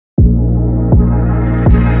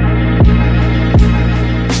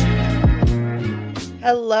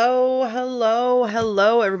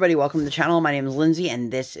Hello everybody, welcome to the channel. My name is Lindsay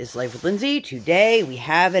and this is Life with Lindsay. Today we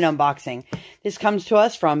have an unboxing. This comes to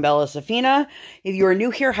us from Bella Sephina. If you are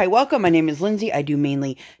new here, hi, welcome. My name is Lindsay. I do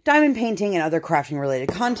mainly diamond painting and other crafting related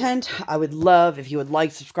content. I would love if you would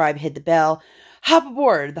like, subscribe, hit the bell, hop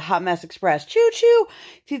aboard the Hot Mess Express. Choo choo.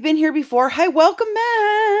 If you've been here before, hi, welcome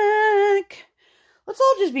back. Let's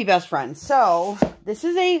all just be best friends. So this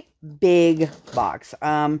is a big box.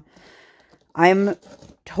 I'm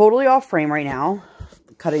totally off frame right now.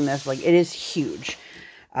 Cutting this, like, it is huge.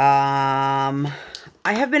 I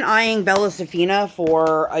have been eyeing Bella Sephina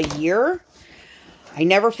for a year. I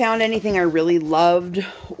never found anything I really loved,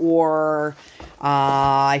 or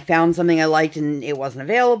I found something I liked and it wasn't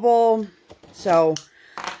available. So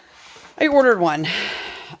I ordered one.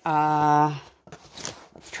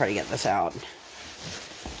 Let's try to get this out.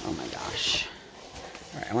 Oh my gosh.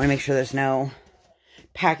 All right, I want to make sure there's no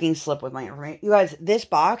packing slip with my information. You guys, this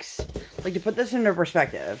box, like, to put this into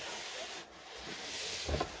perspective,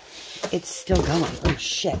 it's still going. Oh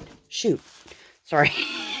shit. Shoot. Sorry.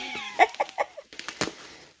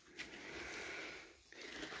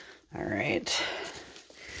 All right.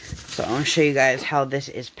 So I want to show you guys how this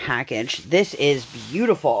is packaged. This is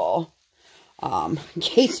beautiful. In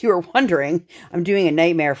case you were wondering, I'm doing a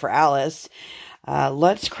nightmare for Alice.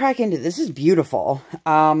 Let's crack into this. This is beautiful.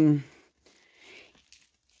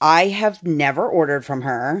 I have never ordered from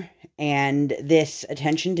her, and this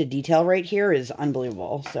attention to detail right here is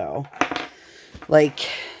unbelievable. So, like,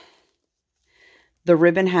 the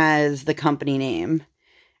ribbon has the company name,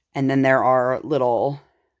 and then there are little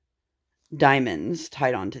diamonds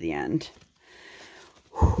tied onto the end.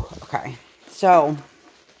 Whew, okay, so,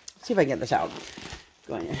 let's see if I can get this out. I'm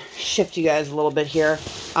going to shift you guys a little bit here.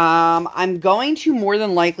 I'm going to more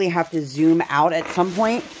than likely have to zoom out at some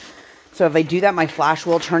point. So if I do that, my flash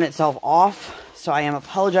will turn itself off. So I am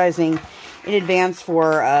apologizing in advance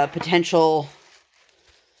for a potential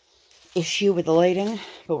issue with the lighting.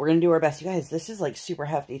 But we're going to do our best. You guys, this is like super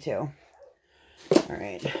hefty too. All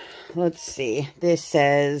right. Let's see. This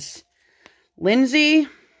says Lindsay.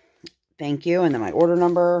 Thank you. And then my order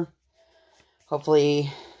number.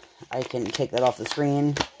 Hopefully I can take that off the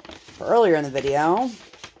screen for earlier in the video.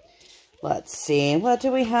 Let's see. What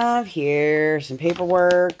do we have here? Some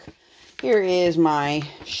paperwork. Here is my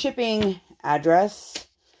shipping address,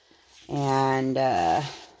 and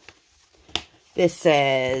this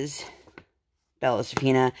says Bella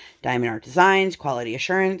Sephina Diamond Art Designs, Quality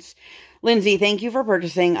Assurance. Lindsay, thank you for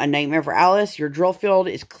purchasing A Nightmare for Alice. Your drill field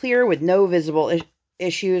is clear with no visible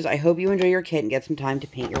issues. I hope you enjoy your kit and get some time to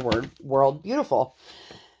paint your world beautiful.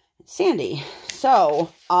 Sandy.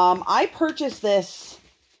 So, I purchased this.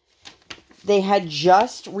 They had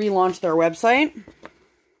just relaunched their website.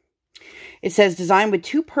 It says, designed with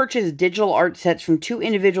 2 purchased digital art sets from 2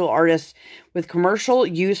 individual artists with commercial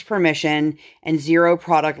use permission and 0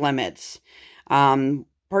 product limits.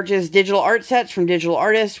 Purchased digital art sets from digital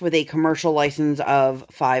artists with a commercial license of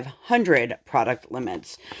 500 product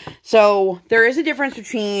limits. So there is a difference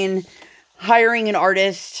between hiring an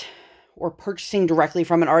artist or purchasing directly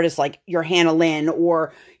from an artist like your Hannah Lynn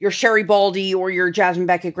or your Sherry Baldy or your Jasmine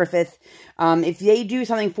Beckett Griffith. If they do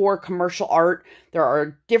something for commercial art, there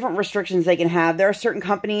are different restrictions they can have. There are certain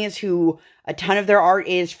companies who a ton of their art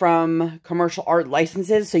is from commercial art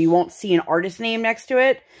licenses, so you won't see an artist name next to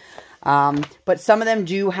it. But some of them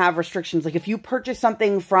do have restrictions. Like if you purchase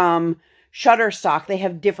something from Shutterstock, they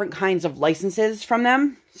have different kinds of licenses from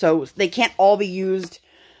them. So they can't all be used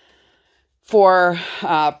for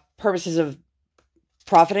purposes of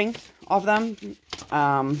profiting off them,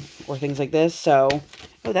 or things like this. So,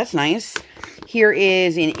 oh, that's nice. Here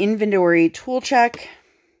is an inventory tool check.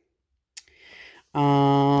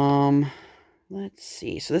 Let's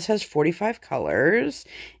see. So this has 45 colors,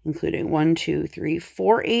 including 1, 2, 3,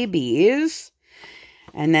 4 ABs.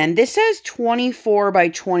 And then this says 24 by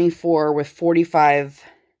 24 with 45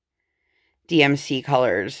 DMC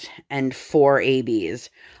colors and 4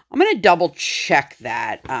 ABs. I'm going to double check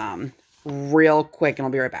that real quick, and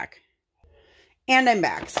I'll be right back. And I'm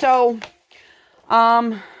back. So,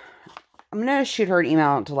 I'm going to shoot her an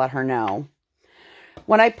email to let her know.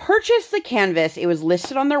 When I purchased the canvas, it was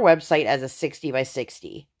listed on their website as a 60 by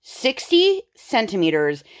 60. 60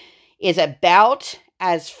 centimeters is about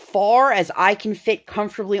as far as I can fit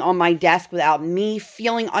comfortably on my desk without me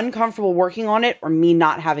feeling uncomfortable working on it or me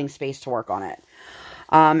not having space to work on it.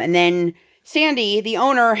 And then Sandy, the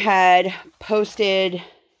owner, had posted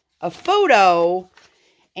a photo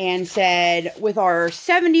and said, with our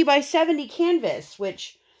 70 by 70 canvas,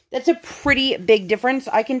 which that's a pretty big difference.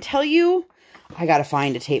 I can tell you, I got to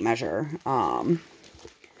find a tape measure.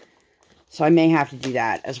 So I may have to do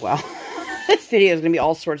that as well. This video is going to be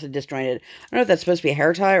all sorts of disjointed. I don't know if that's supposed to be a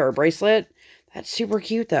hair tie or a bracelet. That's super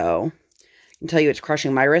cute, though. I can tell you it's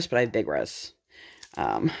crushing my wrist, but I have big wrists.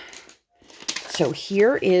 So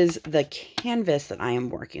here is the canvas that I am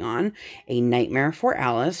working on. A Nightmare for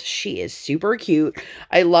Alice. She is super cute.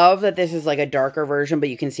 I love that this is like a darker version, but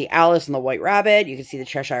you can see Alice and the White Rabbit. You can see the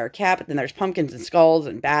Cheshire Cat, but then there's pumpkins and skulls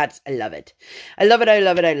and bats. I love it. I love it, I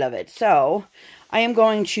love it, I love it. So I am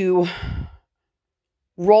going to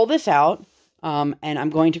roll this out, and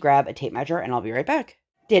I'm going to grab a tape measure, and I'll be right back.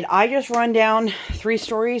 Did I just run down 3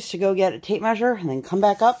 stories to go get a tape measure and then come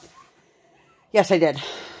back up? Yes, I did.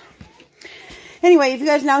 Anyway, if you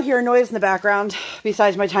guys now hear a noise in the background,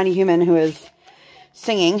 besides my tiny human who is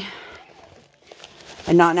singing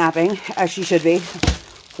and not napping, as she should be.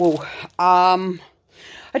 Whoa. I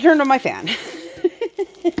turned on my fan.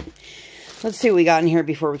 Let's see what we got in here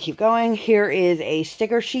before we keep going. Here is a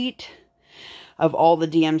sticker sheet of all the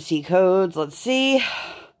DMC codes. Let's see.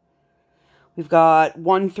 We've got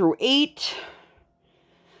 1 through 8.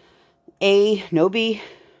 A, no B.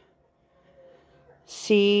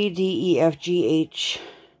 C, D, E, F, G, H,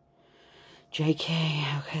 J, K.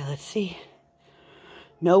 Okay, let's see.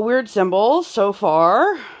 No weird symbols so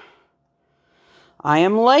far. I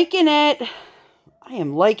am liking it. I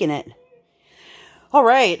am liking it. All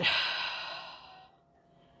right.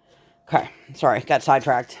 Okay, sorry, got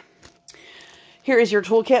sidetracked. Here is your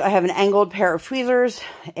toolkit. I have an angled pair of tweezers,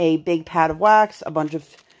 a big pad of wax, a bunch of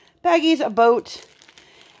baggies, a boat,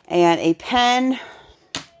 and a pen.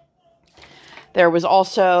 There was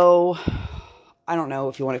also, I don't know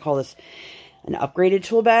if you want to call this an upgraded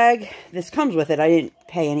tool bag. This comes with it. I didn't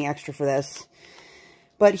pay any extra for this.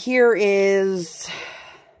 But here is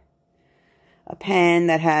a pen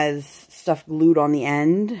that has stuff glued on the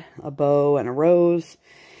end, a bow and a rose,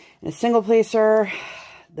 and a single placer,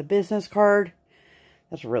 the business card.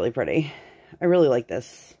 That's really pretty. I really like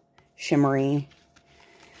this. Shimmery.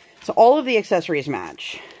 So all of the accessories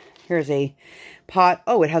match. Here's a pot.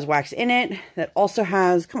 Oh, it has wax in it. That also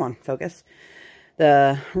has, come on, focus.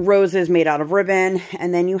 The roses made out of ribbon.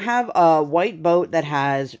 And then you have a white boat that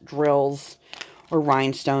has drills or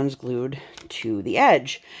rhinestones glued to the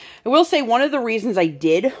edge. I will say one of the reasons I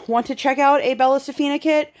did want to check out a Bella Sephina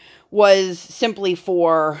kit was simply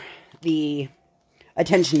for the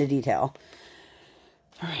attention to detail.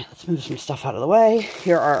 All right, let's move some stuff out of the way.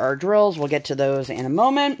 Here are our drills. We'll get to those in a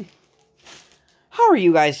moment. How are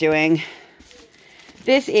you guys doing?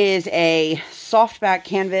 This is a softback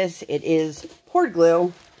canvas. It is poured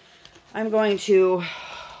glue. I'm going to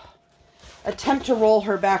attempt to roll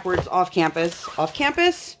her backwards off campus. Off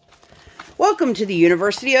campus? Welcome to the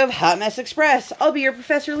University of Hot Mess Express. I'll be your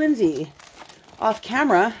Professor Lindsay. Off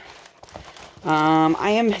camera.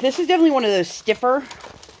 This is definitely one of those stiffer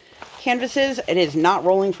canvases. It is not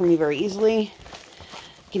rolling for me very easily.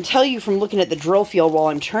 I can tell you from looking at the drill field while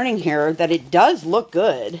I'm turning here that it does look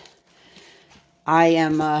good. I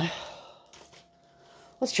am,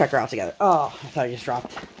 let's check her out together. Oh, I thought I just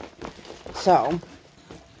dropped. So, all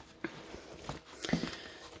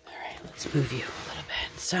right, let's move you a little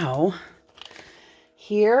bit. So,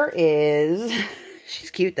 here is, she's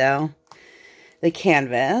cute though, the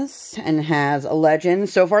canvas, and has a legend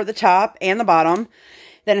so far at the top and the bottom.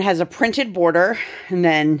 Then it has a printed border, and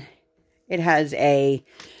then it has a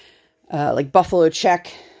like buffalo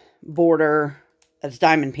check border that's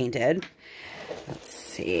diamond painted. Let's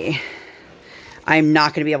see. I'm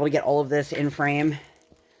not going to be able to get all of this in frame.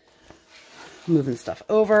 Moving stuff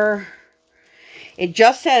over. It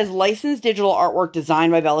just says licensed digital artwork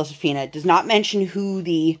designed by Bella Sephina. It does not mention who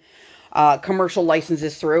the commercial license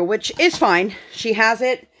is through, which is fine. She has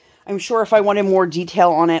it. I'm sure if I wanted more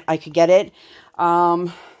detail on it, I could get it.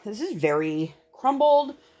 This is very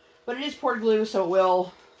crumbled, but it is poured glue, so it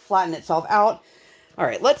will flatten itself out. All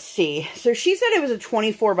right, let's see. So she said it was a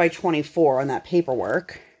 24 by 24 on that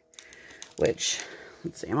paperwork, which,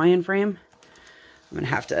 let's see, am I in frame? I'm going to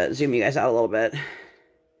have to zoom you guys out a little bit.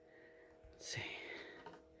 Let's see.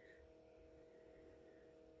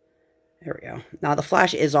 There we go. Now the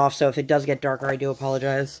flash is off, so if it does get darker, I do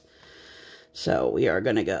apologize. So we are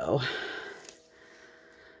going to go.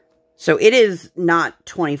 So it is not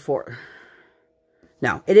 24.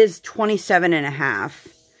 No, it is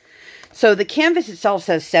 27.5. So the canvas itself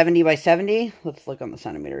says 70 by 70. Let's look on the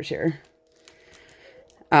centimeters here.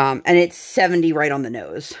 And it's 70 right on the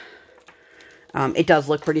nose. It does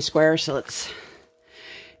look pretty square, so let's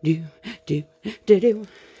do.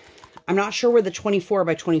 I'm not sure where the 24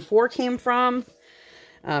 by 24 came from.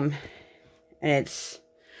 And it's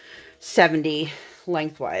 70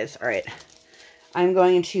 lengthwise. All right. I'm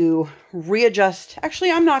going to readjust.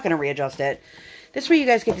 Actually, I'm not going to readjust it. This way you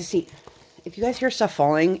guys get to see. if you guys hear stuff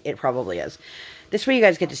falling, it probably is. This way you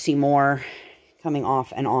guys get to see more coming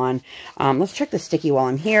off and on. Let's check the sticky while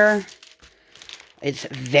I'm here. It's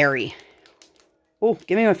very, oh,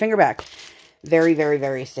 give me my finger back. Very, very,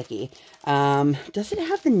 very sticky. Does it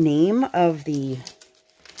have the name of the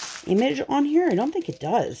image on here? I don't think it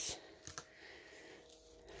does.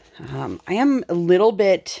 I am a little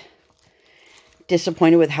bit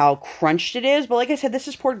disappointed with how crunched it is, but like I said, this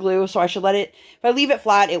is poured glue, so I should let it, if I leave it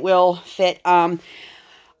flat, it will fit. I'm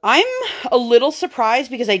a little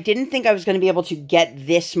surprised because I didn't think I was going to be able to get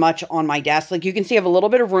this much on my desk. Like you can see I have a little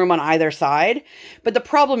bit of room on either side, but the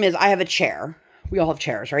problem is I have a chair. We all have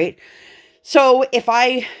chairs, right? So if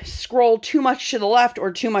I scroll too much to the left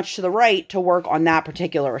or too much to the right to work on that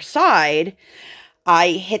particular side, I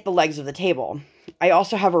hit the legs of the table. I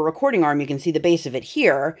also have a recording arm. You can see the base of it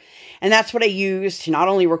here. And that's what I use to not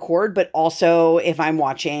only record, but also if I'm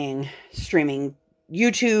watching streaming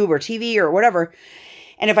YouTube or TV or whatever.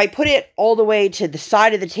 And if I put it all the way to the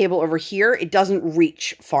side of the table over here, it doesn't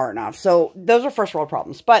reach far enough. So those are first world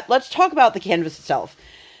problems. But let's talk about the canvas itself.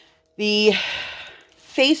 The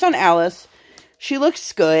face on Alice, she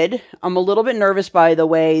looks good. I'm a little bit nervous by the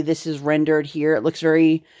way this is rendered here. It looks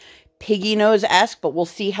very piggy nose-esque, but we'll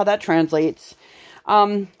see how that translates.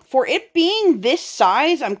 For it being this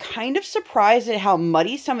size, I'm kind of surprised at how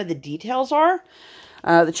muddy some of the details are.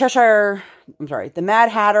 The Mad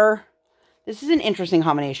Hatter. This is an interesting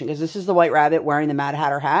combination because this is the White Rabbit wearing the Mad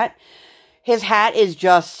Hatter hat. His hat is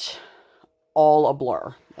just all a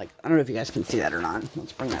blur. Like, I don't know if you guys can see that or not.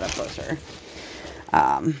 Let's bring that up closer.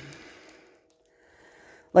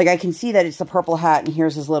 Like, I can see that it's the purple hat and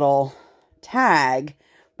here's his little tag.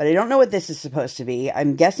 But I don't know what this is supposed to be.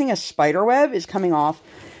 I'm guessing a spider web is coming off.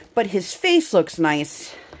 But his face looks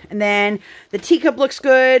nice. And then the teacup looks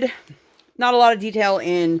good. Not a lot of detail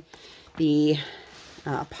in the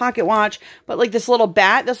pocket watch. But like this little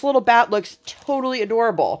bat looks totally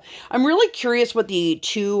adorable. I'm really curious what the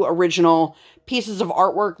two original pieces of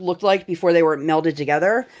artwork looked like before they were melded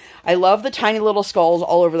together. I love the tiny little skulls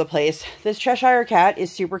all over the place. This Cheshire Cat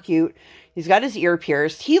is super cute. He's got his ear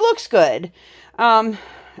pierced. He looks good.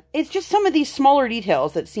 It's just some of these smaller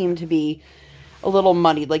details that seem to be a little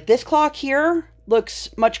muddied. Like this clock here looks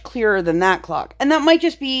much clearer than that clock. And that might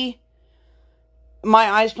just be my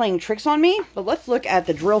eyes playing tricks on me. But let's look at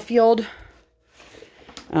the drill field.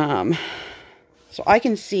 So I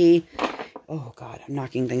can see... Oh, God, I'm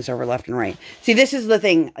knocking things over left and right. See, this is the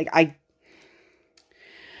thing. Like,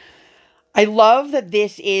 I love that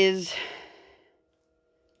this is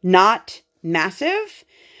not massive.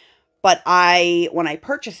 But when I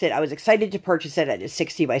purchased it, I was excited to purchase it at a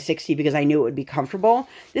 60 by 60 because I knew it would be comfortable.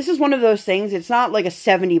 This is one of those things. It's not like a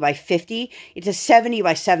 70 by 50. It's a 70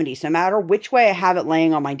 by 70. So no matter which way I have it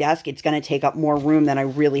laying on my desk, it's going to take up more room than I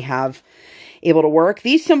really have able to work.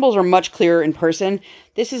 These symbols are much clearer in person.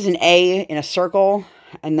 This is an A in a circle,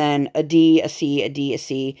 and then a D, a C, a D, a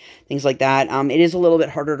C, things like that. It is a little bit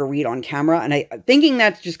harder to read on camera, and I'm thinking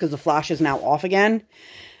that's just because the flash is now off again.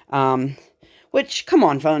 Which, come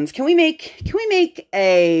on, phones, can we make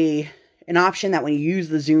an option that when you use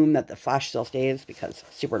the zoom that the flash still stays? Because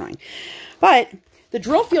it's super annoying. But the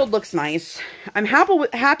drill field looks nice. I'm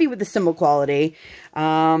happy with the symbol quality.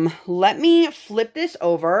 Let me flip this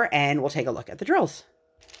over and we'll take a look at the drills.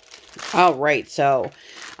 All right, so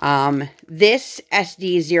this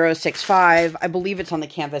SD065, I believe it's on the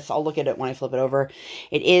canvas. I'll look at it when I flip it over.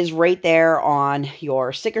 It is right there on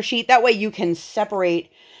your sticker sheet. That way you can separate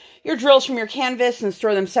your drills from your canvas and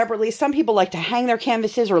store them separately. Some people like to hang their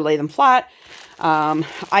canvases or lay them flat.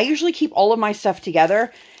 I usually keep all of my stuff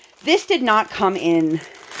together. This did not come in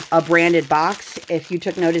a branded box. If you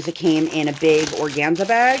took notice, it came in a big organza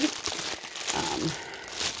bag.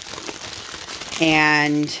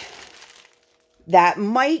 And that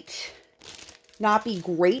might not be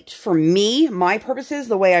great for me, my purposes,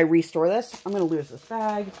 the way I restore this. I'm going to lose this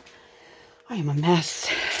bag. I am a mess.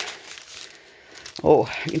 Oh,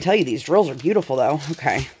 I can tell you these drills are beautiful, though.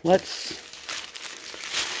 Okay,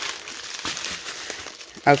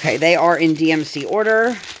 okay, they are in DMC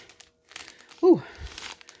order. Ooh.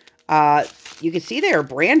 You can see they are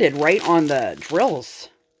branded right on the drills.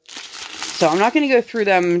 So I'm not going to go through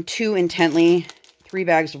them too intently. 3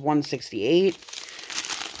 bags of 168.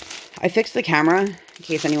 I fixed the camera, in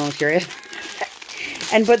case anyone was curious.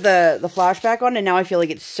 And put the flashback on, and now I feel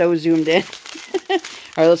like it's so zoomed in. All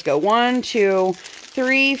right, let's go. 1, 2,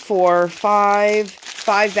 3, 4, 5.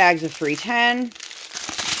 5 bags of 310.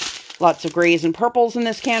 Lots of grays and purples in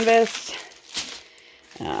this canvas.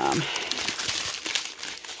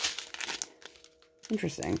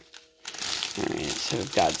 Interesting. All right, so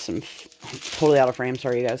we've got some, totally out of frame,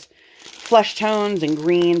 sorry you guys. flesh tones and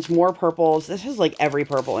greens, more purples. This has like every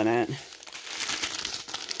purple in it.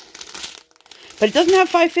 But it doesn't have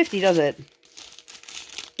 550, does it?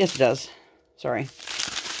 Yes, it does. Sorry.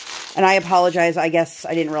 And I apologize. I guess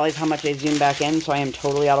I didn't realize how much I zoomed back in, so I am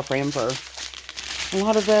totally out of frame for a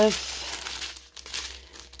lot of this.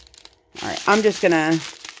 Alright, I'm just gonna...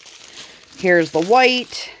 Here's the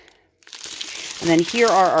white. And then here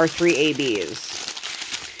are our 3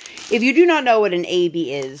 ABs. If you do not know what an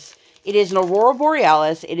AB is, it is an Aurora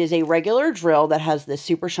Borealis. It is a regular drill that has this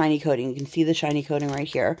super shiny coating. You can see the shiny coating right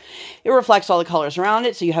here. It reflects all the colors around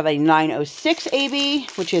it. So you have a 906 AB,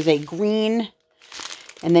 which is a green.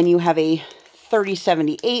 And then you have a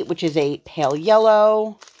 3078, which is a pale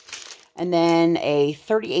yellow. And then a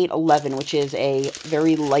 3811, which is a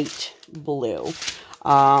very light blue.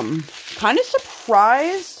 Kind of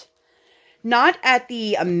surprised, not at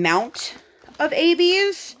the amount of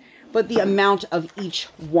ABs, but the amount of each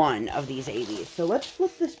one of these ABs. So let's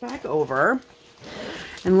flip this back over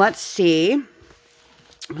and let's see.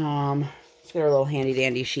 Let's get our little handy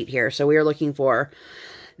dandy sheet here. So we are looking for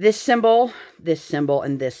this symbol,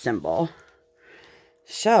 and this symbol.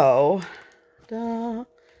 So I'm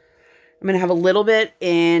going to have a little bit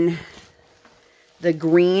in the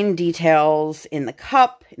green details in the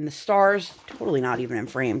cup, in the stars. Totally not even in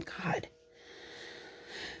frame. God.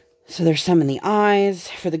 So there's some in the eyes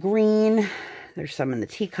for the green. There's some in the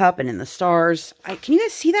teacup and in the stars. Can you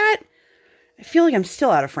guys see that? I feel like I'm still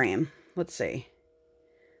out of frame. Let's see.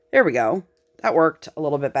 There we go. That worked a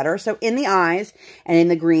little bit better. So in the eyes and in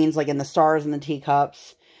the greens, like in the stars and the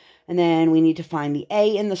teacups. And then we need to find the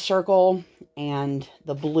A in the circle and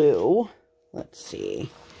the blue. Let's see.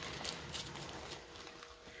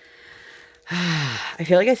 I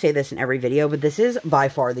feel like I say this in every video, but this is by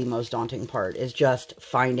far the most daunting part, is just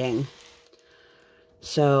finding.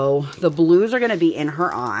 So the blues are going to be in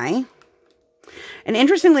her eye. And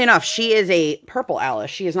interestingly enough, she is a purple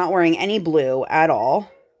Alice. She is not wearing any blue at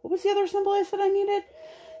all. What was the other symbol I said I needed?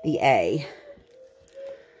 The A.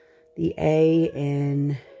 The A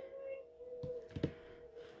in...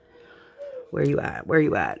 Where are you at? Where are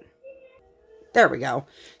you at? There we go.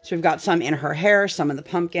 So we've got some in her hair, some in the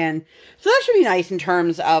pumpkin. So that should be nice in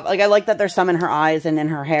terms of, like, I like that there's some in her eyes and in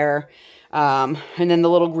her hair. And then the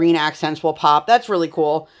little green accents will pop. That's really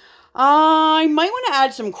cool. I might want to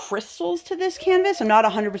add some crystals to this canvas. I'm not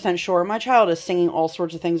 100% sure. My child is singing all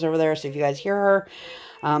sorts of things over there. So if you guys hear her,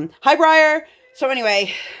 hi, Briar. So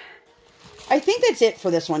anyway, I think that's it for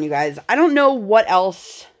this one, you guys. I don't know what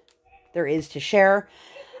else there is to share.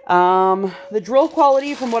 The drill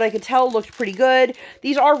quality, from what I could tell, looked pretty good.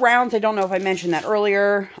 These are rounds. I don't know if I mentioned that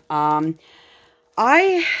earlier.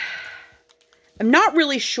 I am not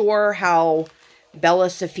really sure how Bella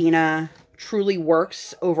Sephina truly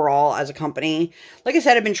works overall as a company. Like I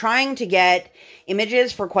said, I've been trying to get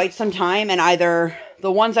images for quite some time, and either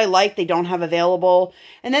the ones I like, they don't have available,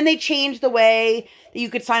 and then they changed the way that you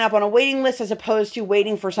could sign up on a waiting list as opposed to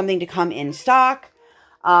waiting for something to come in stock.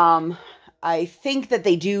 I think that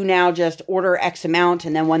they do now just order X amount,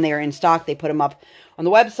 and then when they are in stock, they put them up on the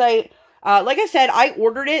website. Like I said, I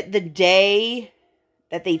ordered it the day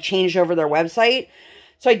that they changed over their website.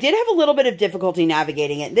 So I did have a little bit of difficulty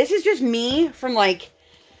navigating it. This is just me from, like,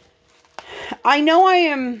 I know I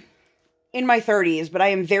am in my 30s, but I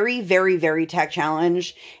am very, very, very tech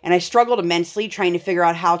challenged. And I struggled immensely trying to figure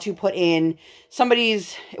out how to put in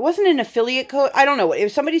somebody's, it wasn't an affiliate code. I don't know. It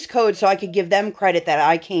was somebody's code so I could give them credit that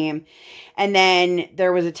I came. And then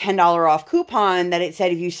there was a $10 off coupon that it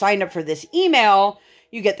said if you signed up for this email,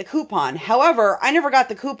 you get the coupon. However, I never got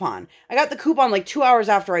the coupon. I got the coupon like 2 hours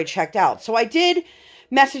after I checked out. So I did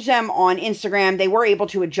message them on Instagram. They were able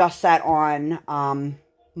to adjust that on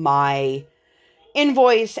my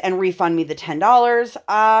invoice and refund me the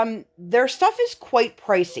 $10. Their stuff is quite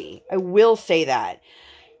pricey. I will say that.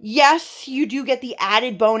 Yes, you do get the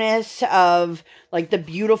added bonus of, like, the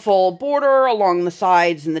beautiful border along the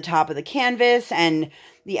sides and the top of the canvas and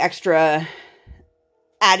the extra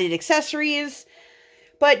added accessories.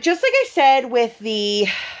 But just like I said with the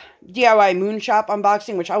DIY Moon Shop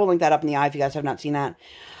unboxing, which I will link that up in the eye if you guys have not seen that,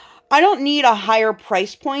 I don't need a higher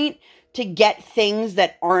price point to get things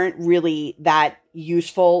that aren't really that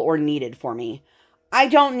useful or needed for me. I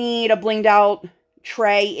don't need a blinged out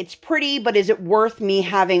tray. It's pretty, but is it worth me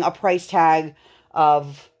having a price tag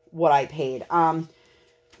of what I paid?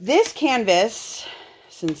 This canvas,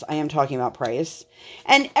 since I am talking about price,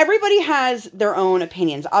 and everybody has their own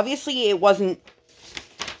opinions. Obviously, it wasn't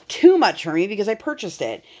too much for me because I purchased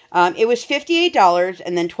it. It was $58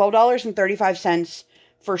 and then $12.35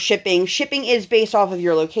 for shipping. Shipping is based off of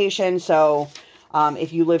your location, so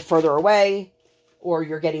if you live further away, or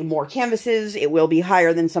you're getting more canvases, it will be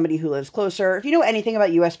higher than somebody who lives closer. If you know anything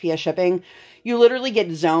about USPS shipping, you literally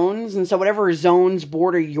get zones. And so whatever zones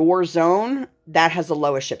border your zone, that has the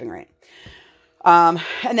lowest shipping rate. And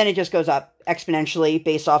then it just goes up exponentially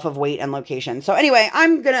based off of weight and location. So anyway,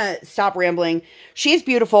 I'm going to stop rambling. She is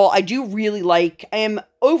beautiful. I do really I am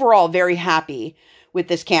overall very happy with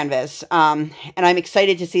this canvas. And I'm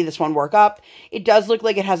excited to see this one work up. It does look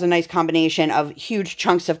like it has a nice combination of huge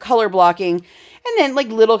chunks of color blocking and then like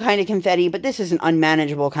little kind of confetti, but this is an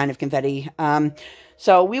unmanageable kind of confetti.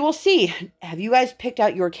 So we will see. Have you guys picked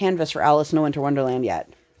out your canvas for Alice in a Winter Wonderland yet?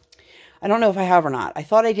 I don't know if I have or not. I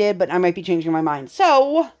thought I did, but I might be changing my mind.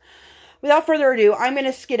 So without further ado, I'm going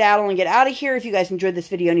to skedaddle and get out of here. If you guys enjoyed this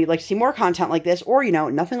video and you'd like to see more content like this, or, you know,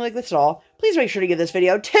 nothing like this at all, please make sure to give this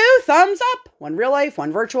video 2 thumbs up. One real life,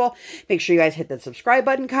 one virtual. Make sure you guys hit that subscribe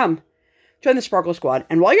button. Come, join the Sparkle Squad.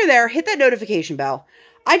 And while you're there, hit that notification bell.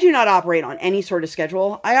 I do not operate on any sort of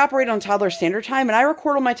schedule. I operate on toddler standard time, and I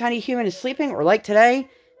record when my tiny human is sleeping, or like today,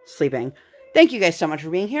 sleeping. Thank you guys so much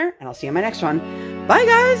for being here, and I'll see you in my next one. Bye,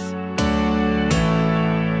 guys!